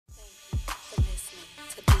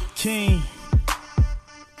King,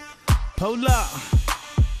 Pollock.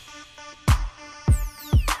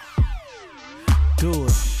 Do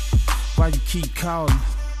it. Why you keep calling?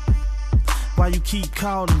 Why you keep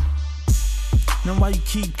calling? Now why you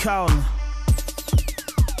keep calling?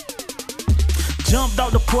 Jumped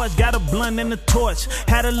off the porch, got a blunt and a torch.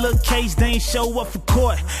 Had a little case, they ain't show up for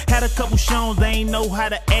court. Had a couple shows, they ain't know how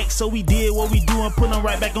to act, so we did what we do and put them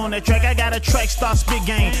right back on that track. I got a track star spit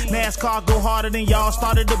game. NASCAR go harder than y'all.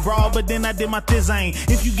 Started the brawl, but then I did my thizane.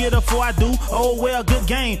 If you get up before I do, oh well, good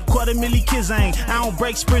game. $250,000 kids ain't. I don't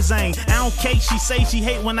break spritz ain't. I don't cake, she say she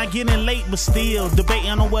hate when I get in late, but still debating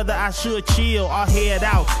on whether I should chill or head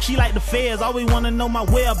out. She like the feds, always wanna know my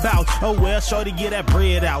whereabouts. Oh well, shorty get that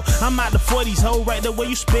bread out. I'm out the 40s, ho, right the way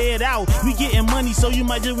you sped out. We getting money, so you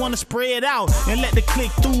might just wanna spread out and let the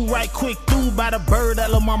click through right quick through by the bird. That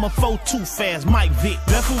little mama 4 too fast. Mike Vick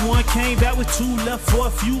left with 1, came back with 2, left for a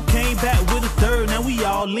few, came back with a 3rd. Now we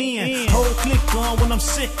all in. Whole click on when I'm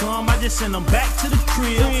sick I just send them back to the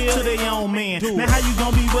crib to their own man. Now how you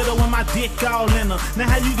gonna be with her when my dick all in her? Now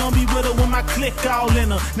how you gonna be with her when my click all in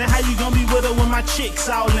her? Now how you gonna be with her when my chicks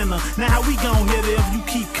all in her? Now how we gon' hit her if you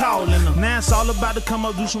keep calling her? Now it's all about to come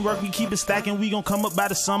up, do some work, we keep it stacking. We gon' come up by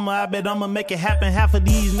the summer, I bet I'ma make it happen. Half of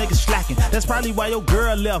these niggas slacking, that's probably why your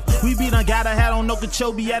girl left. We be done got a hat on, no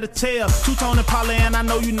control, be at a tail. Two-tone and Pollock, and I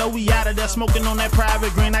know you know we out of there. Smoking on that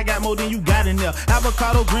private green, I got more than you got in there.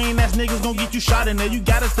 Avocado green, that's niggas gon' get you shot in there. You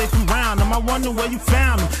gotta stay from round them, I wonder where you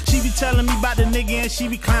found them. She be telling me about the nigga and she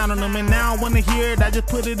be clowning them. And now I wanna hear it, I just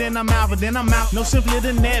put it in her mouth and then I'm out. No simpler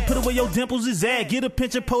than that, put it where your dimples is at. Get a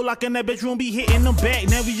picture, Pollock in that bitch room, be hitting them back.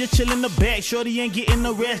 Now we just chillin' the back, shorty ain't getting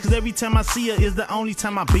no rest. Cause every time I see her is the only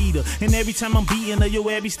time I beat her. And every time I'm beating her, your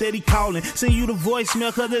ass be steady calling. Send you the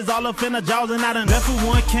voicemail cause it's all up in her jaws. And I done left with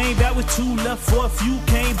 1, came back with 2, left for a few,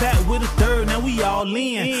 came back with a 3rd. Now we all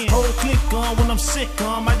in. Whole click on when I'm sick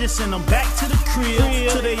I just send them back to the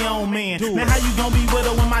crib to their own man. Now how you gonna be with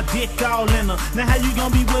her when my dick all in her? Now how you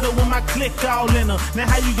gonna be with her when my click all in her? Now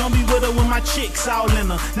how you gonna be with her when my chicks all in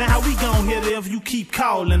her? Now how we gon' hit her if you keep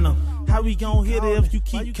calling her? How we gon' hit it if you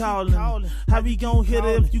keep calling? How we gon' hit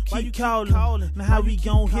it if you keep calling? Now how we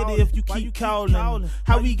gon' hit it if you keep calling?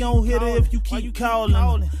 How we gon' hit it if you keep calling?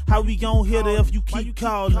 How we gon' hit it if you keep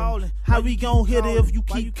calling? How we gon' hit it if you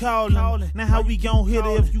keep calling? Now how we gon' hit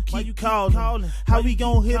it if you keep calling? How we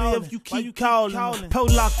gon' hit it if you keep calling?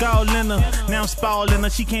 Pollock all in her, now I'm spalling her.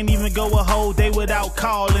 She can't even go a whole day without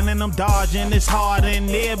calling. And I'm dodging, it's hard and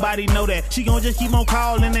everybody know that. She gon' just keep on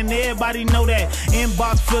calling and everybody know that.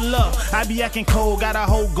 Inbox fill up, I be acting cold, got a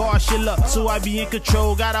whole guard shit up. So I be in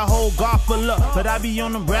control, got a whole guard full up. But I be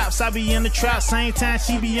on them raps, I be in the trap. Same time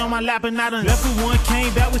she be on my lap and I done left with 1,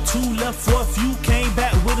 came back with 2, left for a few, came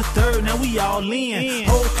back with a 3rd. Now we all in.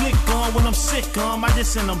 Whole click on when I'm sick I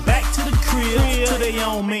just send them back to the crib to their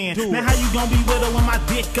own man. Now how you gonna be with her when my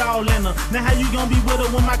dick all in her? Now how you gonna be with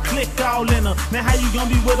her when my click all in her? Now how you gonna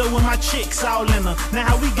be with her when my chicks all in her? Now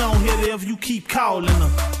how we gon' hit her if you keep calling her?